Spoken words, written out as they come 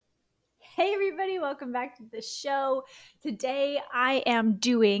Hey everybody, welcome back to the show. Today I am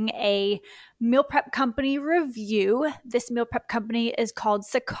doing a meal prep company review. This meal prep company is called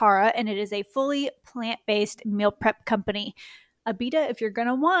Sakara and it is a fully plant-based meal prep company. Abita, if you're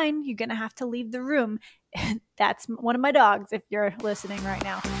gonna whine, you're gonna have to leave the room. That's one of my dogs if you're listening right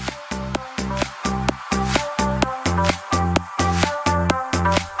now.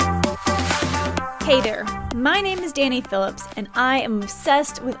 Hey there, my name is Danny Phillips and I am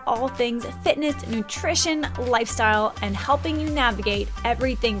obsessed with all things fitness, nutrition, lifestyle, and helping you navigate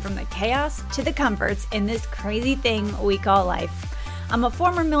everything from the chaos to the comforts in this crazy thing we call life. I'm a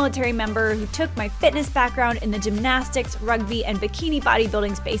former military member who took my fitness background in the gymnastics, rugby, and bikini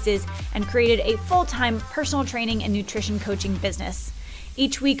bodybuilding spaces and created a full-time personal training and nutrition coaching business.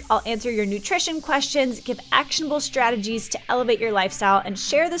 Each week, I'll answer your nutrition questions, give actionable strategies to elevate your lifestyle, and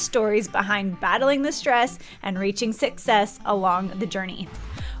share the stories behind battling the stress and reaching success along the journey.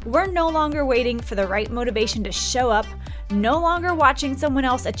 We're no longer waiting for the right motivation to show up, no longer watching someone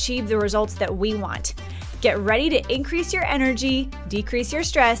else achieve the results that we want. Get ready to increase your energy, decrease your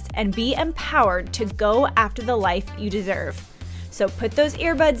stress, and be empowered to go after the life you deserve. So put those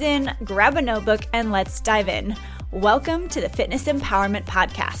earbuds in, grab a notebook, and let's dive in. Welcome to the Fitness Empowerment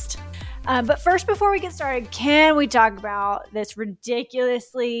Podcast. But first, before we get started, can we talk about this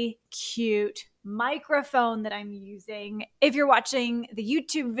ridiculously cute microphone that I'm using? If you're watching the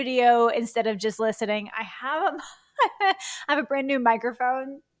YouTube video instead of just listening, I have a brand new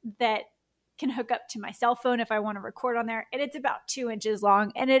microphone that can hook up to my cell phone if I want to record on there. And it's about 2 inches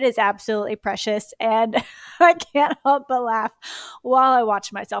long and it is absolutely precious. And I can't help but laugh while I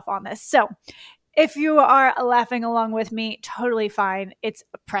watch myself on this. So if you are laughing along with me, totally fine. It's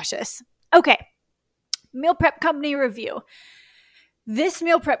precious. Okay, meal prep company review. This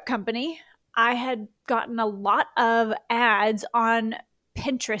meal prep company, I had gotten a lot of ads on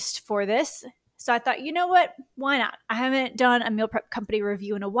Pinterest for this. So I thought, you know what? Why not? I haven't done a meal prep company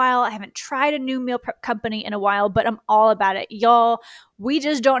review in a while. I haven't tried a new meal prep company in a while, but I'm all about it. Y'all, we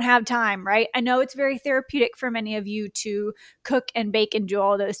just don't have time, right? I know it's very therapeutic for many of you to cook and bake and do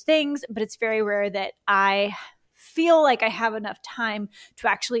all those things, but it's very rare that I feel like I have enough time to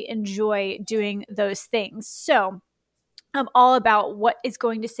actually enjoy doing those things. So I'm all about what is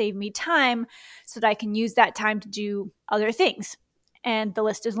going to save me time so that I can use that time to do other things. And the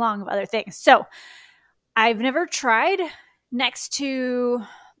list is long of other things. So I've never tried next to,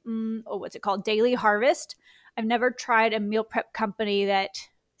 what's it called? Daily Harvest. I've never tried a meal prep company that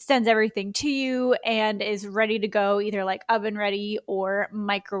sends everything to you and is ready to go, either like oven ready or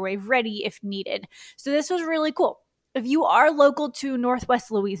microwave ready if needed. So this was really cool. If you are local to Northwest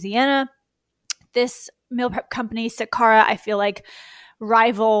Louisiana, this meal prep company, Sakara, I feel like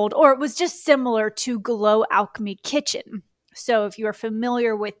rivaled or was just similar to Glow Alchemy Kitchen. So if you are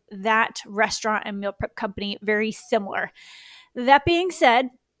familiar with that restaurant and meal prep company, very similar. That being said,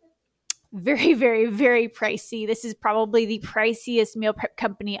 very, very, very pricey. This is probably the priciest meal prep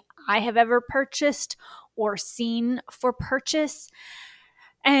company I have ever purchased or seen for purchase.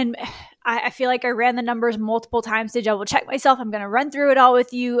 And I feel like I ran the numbers multiple times to double check myself. I'm going to run through it all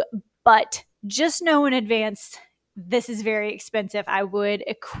with you, but just know in advance, this is very expensive. I would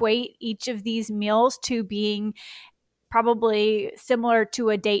equate each of these meals to being probably similar to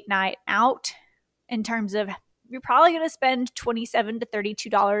a date night out in terms of you're probably going to spend $27 to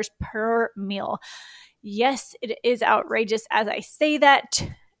 $32 per meal. Yes, it is outrageous as I say that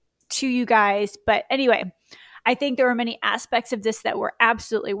to you guys. But anyway, I think there were many aspects of this that were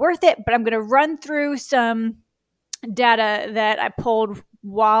absolutely worth it. But I'm going to run through some data that I pulled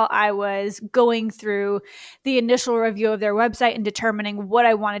while I was going through the initial review of their website and determining what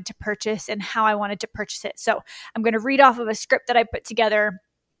I wanted to purchase and how I wanted to purchase it. So I'm going to read off of a script that I put together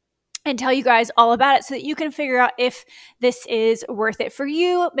and tell you guys all about it so that you can figure out if this is worth it for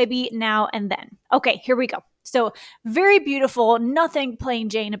you, maybe now and then. Okay, here we go. So very beautiful, nothing plain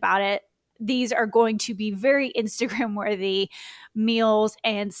Jane about it. These are going to be very Instagram worthy meals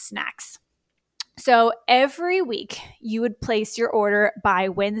and snacks. So every week you would place your order by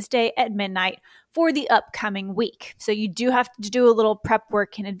Wednesday at midnight for the upcoming week. So you do have to do a little prep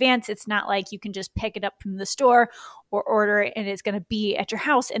work in advance. It's not like you can just pick it up from the store or order it and it's going to be at your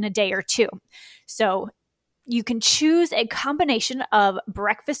house in a day or two. So you can choose a combination of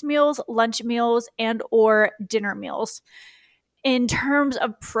breakfast meals, lunch meals, and or dinner meals. In terms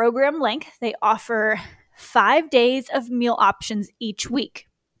of program length, they offer 5 days of meal options each week.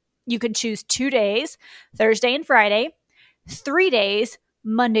 You could choose 2 days, Thursday and Friday, 3 days,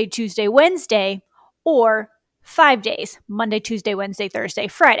 Monday, Tuesday, Wednesday, or 5 days, Monday, Tuesday, Wednesday, Thursday,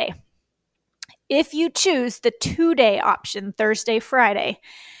 Friday. If you choose the 2-day option, Thursday, Friday,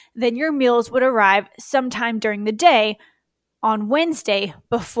 then your meals would arrive sometime during the day on Wednesday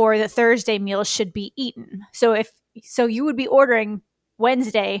before the Thursday meals should be eaten. So you would be ordering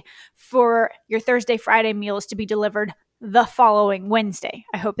Wednesday for your Thursday, Friday meals to be delivered the following Wednesday.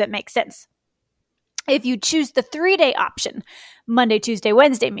 I hope that makes sense. If you choose the 3-day option, Monday, Tuesday,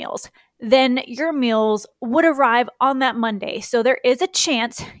 Wednesday meals, then your meals would arrive on that Monday. So there is a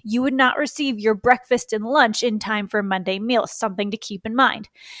chance you would not receive your breakfast and lunch in time for Monday meals, something to keep in mind.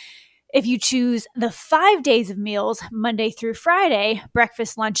 If you choose the 5 days of meals, Monday through Friday,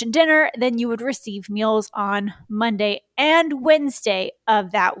 breakfast, lunch, and dinner, then you would receive meals on Monday and Wednesday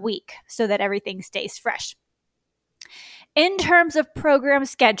of that week so that everything stays fresh. In terms of program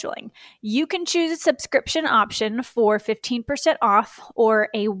scheduling, you can choose a subscription option for 15% off or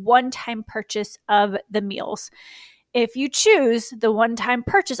a one-time purchase of the meals. If you choose the one-time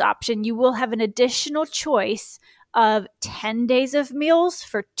purchase option, you will have an additional choice of 10 days of meals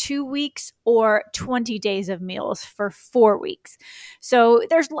for 2 weeks or 20 days of meals for 4 weeks. So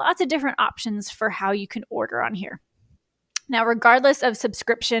there's lots of different options for how you can order on here. Now, regardless of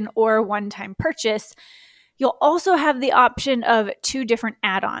subscription or one-time purchase, you'll also have the option of 2 different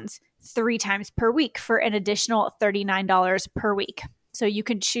add-ons 3 times per week for an additional $39 per week. So you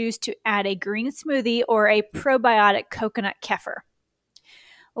can choose to add a green smoothie or a probiotic coconut kefir.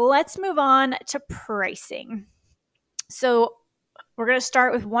 Let's move on to pricing. So we're going to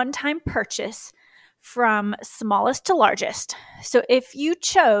start with one-time purchase from smallest to largest. So if you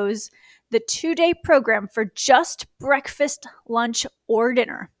chose the 2-day program for just breakfast, lunch, or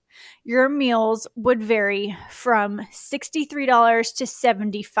dinner, your meals would vary from $63 to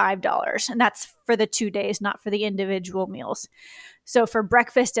 $75. And that's for the 2 days, not for the individual meals. So for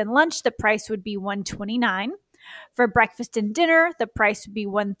breakfast and lunch, the price would be $129. For breakfast and dinner, the price would be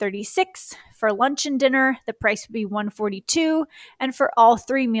 $136. For lunch and dinner, the price would be $142. And for all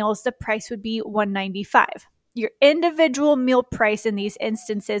 3 meals, the price would be $195. Your individual meal price in these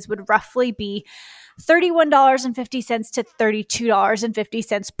instances would roughly be $31.50 to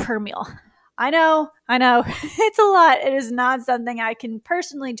 $32.50 per meal. I know, it's a lot. It is not something I can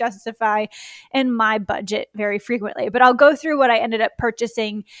personally justify in my budget very frequently, but I'll go through what I ended up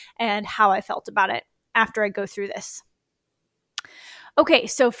purchasing and how I felt about it after I go through this. Okay,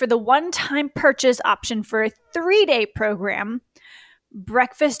 so for the one-time purchase option for a 3-day program,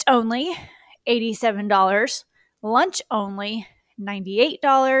 breakfast only, $87, lunch only,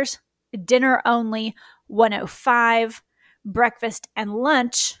 $98, dinner only, $105, breakfast and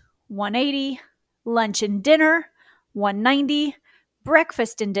lunch, $180, lunch and dinner, $190,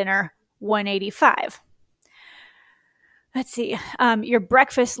 breakfast and dinner, $185. Let's see. Your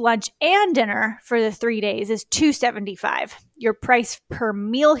breakfast, lunch, and dinner for the 3 days is $275. Your price per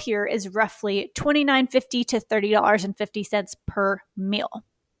meal here is roughly $29.50 to $30.50 per meal.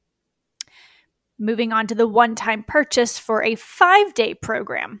 Moving on to the one-time purchase for a 5-day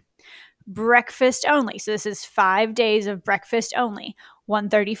program. Breakfast only. So this is 5 days of breakfast only,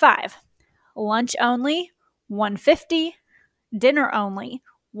 $135. Lunch only, $150. Dinner only,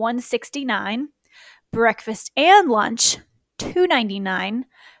 $169. Breakfast and lunch, $299.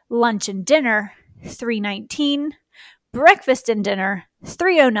 Lunch and dinner, $319. Breakfast and dinner,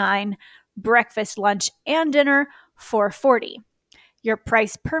 $309. Breakfast, lunch, and dinner, $440. Your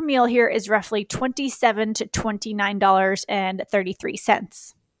price per meal here is roughly $27 to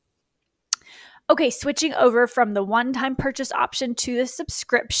 $29.33. Okay, switching over from the one-time purchase option to the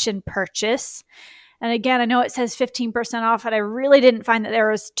subscription purchase. And again, I know it says 15% off, but I really didn't find that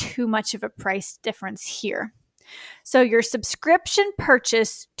there was too much of a price difference here. So your subscription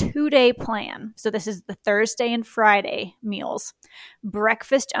purchase 2-day plan. So this is the Thursday and Friday meals.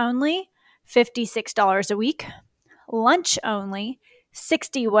 Breakfast only, $56 a week. Lunch only,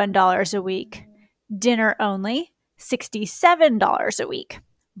 $61 a week. Dinner only, $67 a week.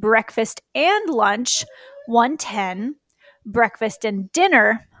 Breakfast and lunch, $110. Breakfast and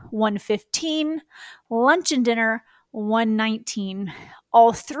dinner, $115. Lunch and dinner, $119.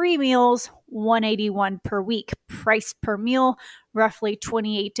 All 3 meals, $181 per week. Price per meal, roughly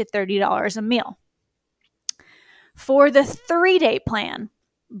 $28 to $30 a meal. For the 3-day plan,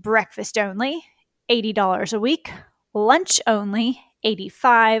 breakfast only, $80 a week. Lunch only,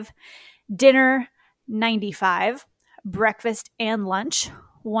 $85. Dinner, $95. Breakfast and lunch,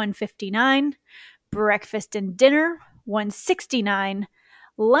 $159. Breakfast and dinner, $169.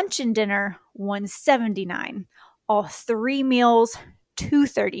 Lunch and dinner, $179. All 3 meals,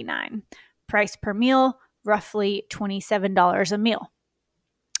 $239. Price per meal, roughly $27 a meal.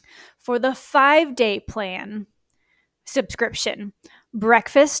 For the 5-day plan subscription,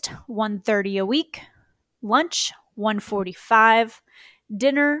 breakfast, $130 a week. Lunch, $145.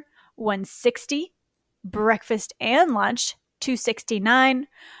 dinner $160, breakfast and lunch $269,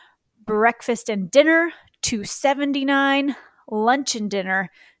 breakfast and dinner $279, lunch and dinner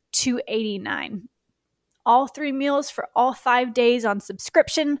 $289. All 3 meals for all 5 days on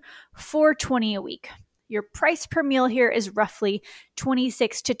subscription, $420 a week. Your price per meal here is roughly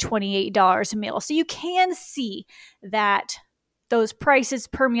 $26 to $28 a meal. So you can see that those prices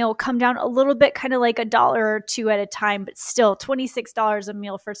per meal come down a little bit, kind of like $1 or $2 at a time, but still $26 a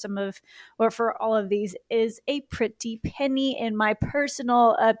meal for all of these is a pretty penny in my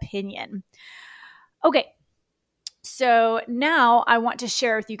personal opinion. Okay. So now I want to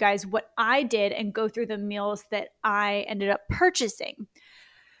share with you guys what I did and go through the meals that I ended up purchasing.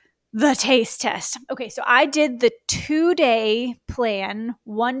 The taste test. Okay, so I did the 2-day plan,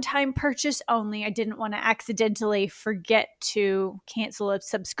 one-time purchase only. I didn't want to accidentally forget to cancel a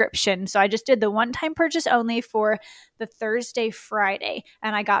subscription. So I just did the one-time purchase only for the Thursday, Friday,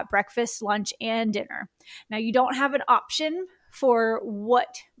 and I got breakfast, lunch, and dinner. Now, you don't have an option for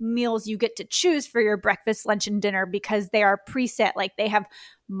what meals you get to choose for your breakfast, lunch, and dinner because they are preset. Like they have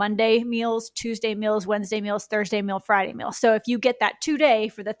Monday meals, Tuesday meals, Wednesday meals, Thursday meal, Friday meal. So if you get that 2-day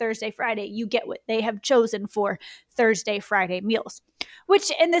for the Thursday, Friday, you get what they have chosen for Thursday, Friday meals,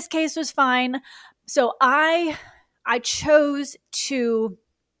 which in this case was fine. So I chose to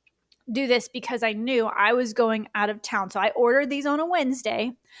do this because I knew I was going out of town. So I ordered these on a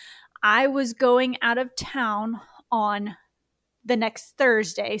Wednesday. I was going out of town on the next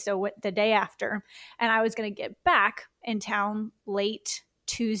Thursday, so the day after, and I was going to get back in town late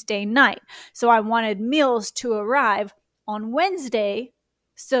Tuesday night. So I wanted meals to arrive on Wednesday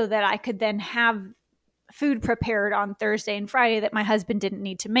so that I could then have food prepared on Thursday and Friday that my husband didn't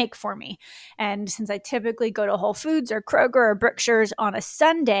need to make for me. And since I typically go to Whole Foods or Kroger or Brookshires on a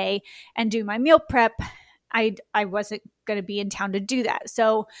Sunday and do my meal prep, I wasn't going to be in town to do that.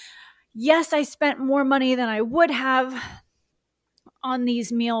 So yes, I spent more money than I would have on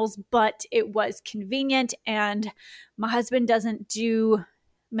these meals, but it was convenient, and my husband doesn't do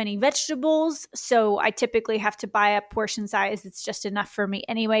many vegetables, so I typically have to buy a portion size that's just enough for me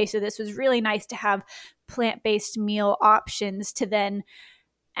anyway. So this was really nice to have plant-based meal options to then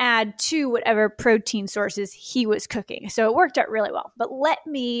add to whatever protein sources he was cooking. So it worked out really well. But let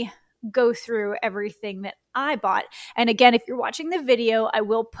me go through everything that I bought. And again, if you're watching the video, I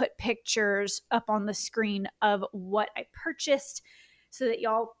will put pictures up on the screen of what I purchased so that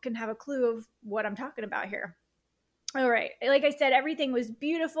y'all can have a clue of what I'm talking about here. All right. Like I said, everything was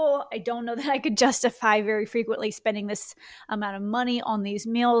beautiful. I don't know that I could justify very frequently spending this amount of money on these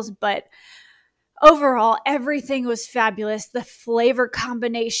meals, but overall, everything was fabulous. The flavor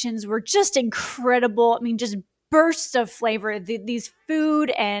combinations were just incredible. I mean, just bursts of flavor. These food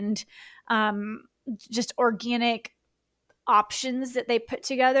and just organic options that they put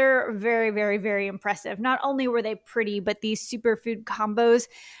together, very, very, very impressive. Not only were they pretty, but these superfood combos,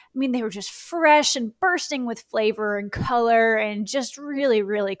 I mean, they were just fresh and bursting with flavor and color and just really,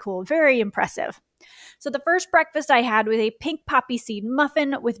 really cool. Very impressive. So the first breakfast I had was a pink poppy seed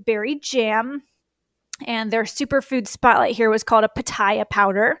muffin with berry jam. And their superfood spotlight here was called a pitaya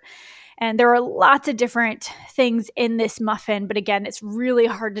powder. And there are lots of different things in this muffin, but again, it's really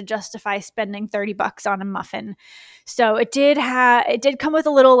hard to justify spending $30 on a muffin. So it did come with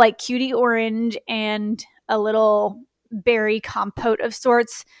a little like cutie orange and a little berry compote of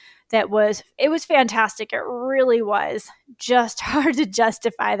sorts. It was fantastic. It really was just hard to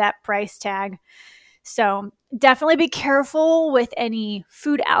justify that price tag. So definitely be careful with any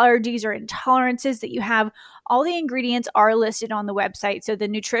food allergies or intolerances that you have. All the ingredients are listed on the website. So the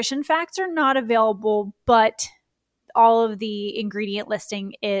nutrition facts are not available, but all of the ingredient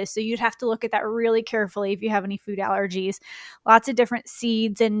listing is. So you'd have to look at that really carefully if you have any food allergies. Lots of different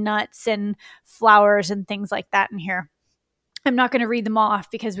seeds and nuts and flowers and things like that in here. I'm not going to read them all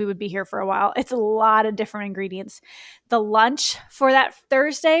off because we would be here for a while. It's a lot of different ingredients. The lunch for that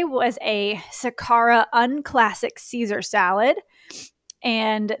Thursday was a Sakara Unclassic Caesar salad.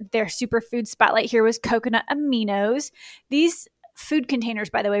 And their superfood spotlight here was coconut aminos. These food containers,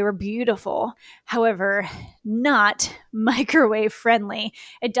 by the way, were beautiful. However, not microwave friendly.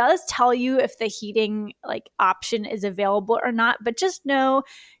 It does tell you if the heating option is available or not, but just know.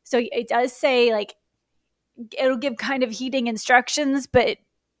 So it does say it'll give kind of heating instructions, but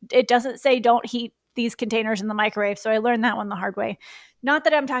it doesn't say don't heat these containers in the microwave. So I learned that one the hard way. Not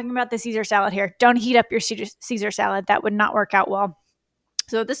that I'm talking about the Caesar salad here. Don't heat up your Caesar salad. That would not work out well.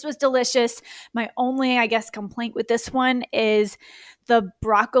 So this was delicious. My only, complaint with this one is the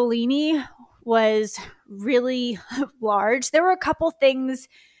broccolini was really large. There were a couple things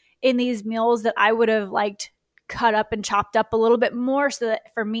in these meals that I would have liked cut up and chopped up a little bit more so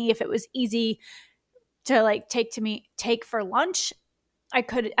that for me, if it was easy to like take for lunch, I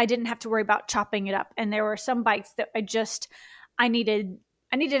didn't have to worry about chopping it up. And there were some bites that I needed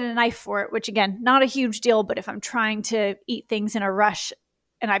a knife for it, which again, not a huge deal, but if I'm trying to eat things in a rush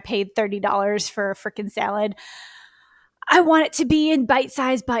and I paid $30 for a freaking salad, I want it to be in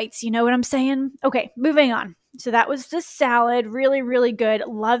bite-sized bites. You know what I'm saying? Okay, moving on. So that was the salad. Really, really good.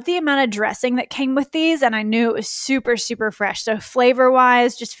 Love the amount of dressing that came with these. And I knew it was super, super fresh. So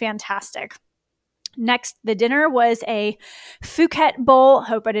flavor-wise, just fantastic. Next, the dinner was a Phuket bowl.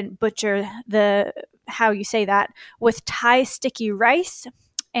 Hope I didn't butcher how you say that, with Thai sticky rice.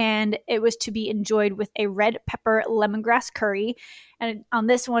 And it was to be enjoyed with a red pepper lemongrass curry. And on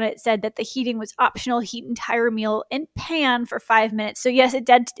this one, it said that the heating was optional. Heat entire meal in pan for 5 minutes. So yes, it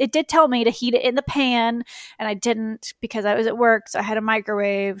did tell me to heat it in the pan, and I didn't because I was at work, so I had a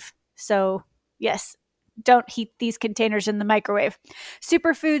microwave. So yes, don't heat these containers in the microwave.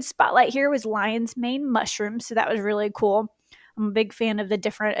 Superfood spotlight here was lion's mane mushrooms, so that was really cool. I'm a big fan of the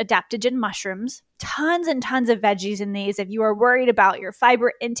different adaptogen mushrooms. Tons and tons of veggies in these. If you are worried about your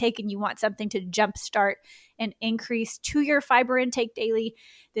fiber intake and you want something to jumpstart and increase to your fiber intake daily,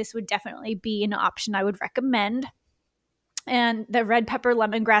 this would definitely be an option I would recommend. And the red pepper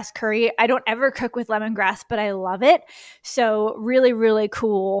lemongrass curry, I don't ever cook with lemongrass, but I love it. So really, really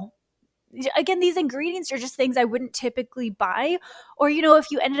cool. Again, these ingredients are just things I wouldn't typically buy. Or,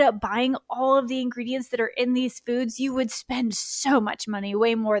 if you ended up buying all of the ingredients that are in these foods, you would spend so much money,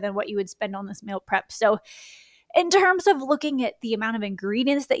 way more than what you would spend on this meal prep. So in terms of looking at the amount of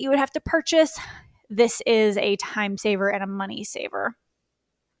ingredients that you would have to purchase, this is a time saver and a money saver.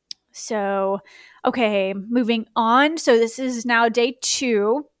 So, okay, moving on. So this is now day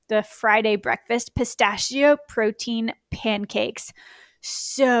 2, the Friday breakfast, pistachio protein pancakes.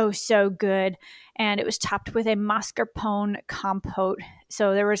 So good. And it was topped with a mascarpone compote.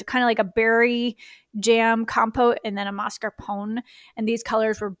 So there was kind of like a berry jam compote and then a mascarpone. And these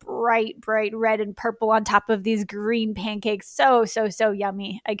colors were bright red and purple on top of these green pancakes. So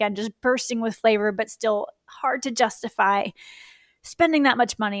yummy. Again, just bursting with flavor, but still hard to justify spending that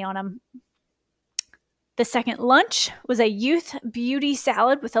much money on them. The second lunch was a youth beauty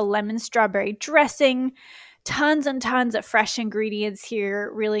salad with a lemon strawberry dressing. Tons and tons of fresh ingredients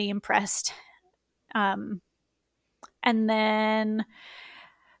here. Really impressed. And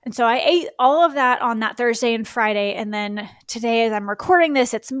so I ate all of that on that Thursday and Friday. And then today, as I'm recording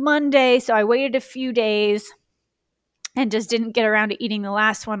this, it's Monday. So I waited a few days and just didn't get around to eating the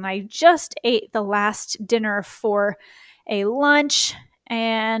last one. I just ate the last dinner for a lunch.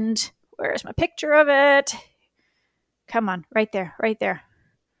 And where's my picture of it? Come on, right there.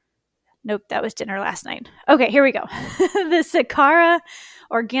 Nope, that was dinner last night. Okay, here we go. The Sakara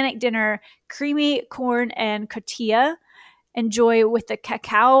organic dinner, creamy corn and cotija. Enjoy with the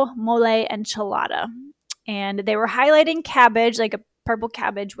cacao mole enchilada. And they were highlighting cabbage, like a purple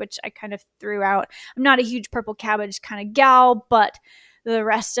cabbage, which I kind of threw out. I'm not a huge purple cabbage kind of gal, but the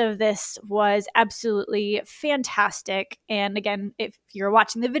rest of this was absolutely fantastic. And again, if you're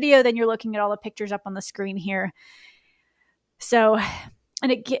watching the video, then you're looking at all the pictures up on the screen here. So,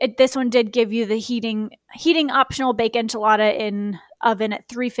 and this one did give you the heating optional bake enchilada in oven at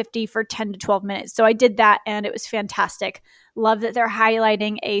 350 for 10 to 12 minutes. So I did that and it was fantastic. Love that they're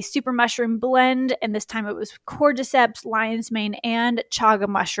highlighting a super mushroom blend, and this time it was cordyceps, lion's mane, and chaga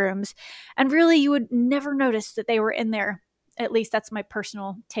mushrooms. And really, you would never notice that they were in there. At least that's my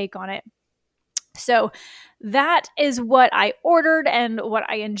personal take on it. So that is what I ordered and what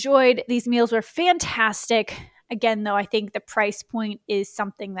I enjoyed. These meals were fantastic. Again, though, I think the price point is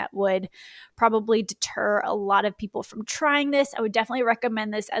something that would probably deter a lot of people from trying this. I would definitely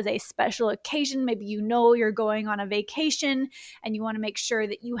recommend this as a special occasion. Maybe you're going on a vacation and you want to make sure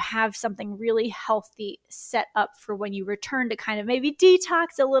that you have something really healthy set up for when you return to kind of maybe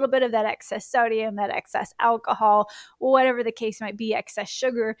detox a little bit of that excess sodium, that excess alcohol, whatever the case might be, excess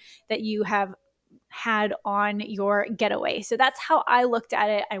sugar that you have had on your getaway. So that's how I looked at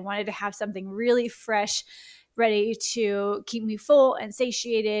it. I wanted to have something really fresh, ready to keep me full and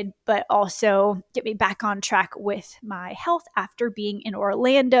satiated, but also get me back on track with my health after being in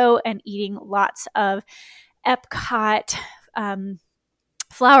Orlando and eating lots of Ep.236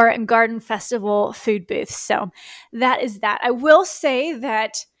 Flower and Garden Festival food booths. So that is that. I will say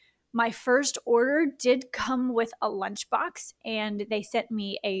that my first order did come with a lunchbox, and they sent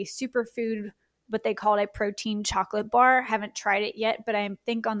me a superfood, what they called a protein chocolate bar. Haven't tried it yet, but I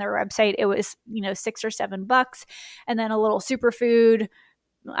think on their website it was, $6 or $7, and then a little superfood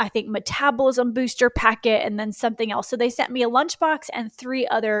I think, metabolism booster packet, and then something else. So they sent me a lunchbox and 3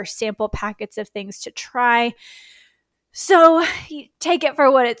 other sample packets of things to try. So take it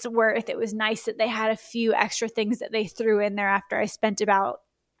for what it's worth. It was nice that they had a few extra things that they threw in there after I spent about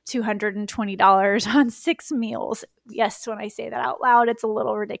 $220 on 6 meals. Yes, when I say that out loud, it's a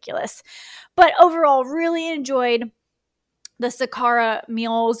little ridiculous. But overall, really enjoyed the Sakara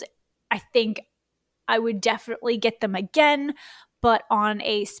meals. I think I would definitely get them again, but on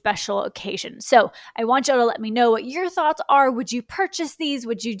a special occasion. So I want y'all to let me know what your thoughts are. Would you purchase these?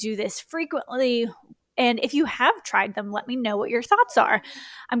 Would you do this frequently? And if you have tried them, let me know what your thoughts are.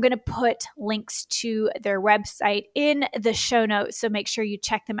 I'm going to put links to their website in the show notes, so make sure you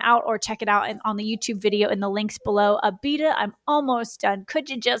check them out or check it out on the YouTube video in the links below. Abita, I'm almost done. Could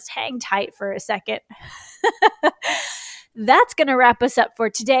you just hang tight for a second? That's going to wrap us up for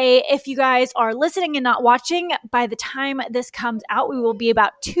today. If you guys are listening and not watching, by the time this comes out, we will be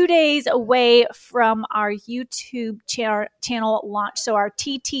about 2 days away from our YouTube channel launch. So our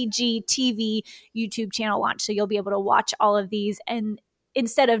TTG TV YouTube channel launch. So you'll be able to watch all of these and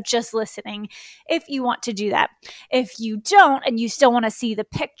instead of just listening, if you want to do that. If you don't and you still want to see the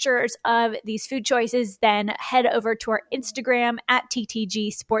pictures of these food choices, then head over to our Instagram at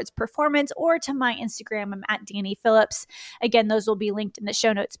TTG Sports Performance or to my Instagram. I'm at Danny Phillips. Again, those will be linked in the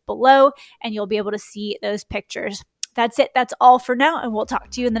show notes below and you'll be able to see those pictures. That's it. That's all for now, and we'll talk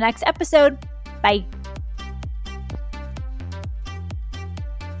to you in the next episode. Bye.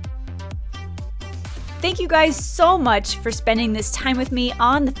 Thank you guys so much for spending this time with me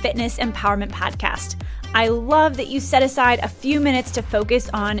on the Fitness Empowerment Podcast. I love that you set aside a few minutes to focus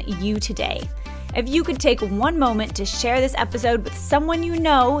on you today. If you could take one moment to share this episode with someone you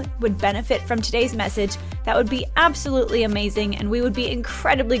know would benefit from today's message, that would be absolutely amazing, and we would be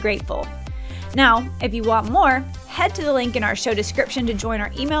incredibly grateful. Now, if you want more, head to the link in our show description to join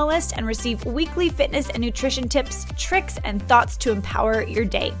our email list and receive weekly fitness and nutrition tips, tricks, and thoughts to empower your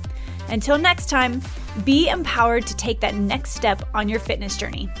day. Until next time, be empowered to take that next step on your fitness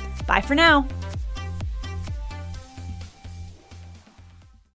journey. Bye for now.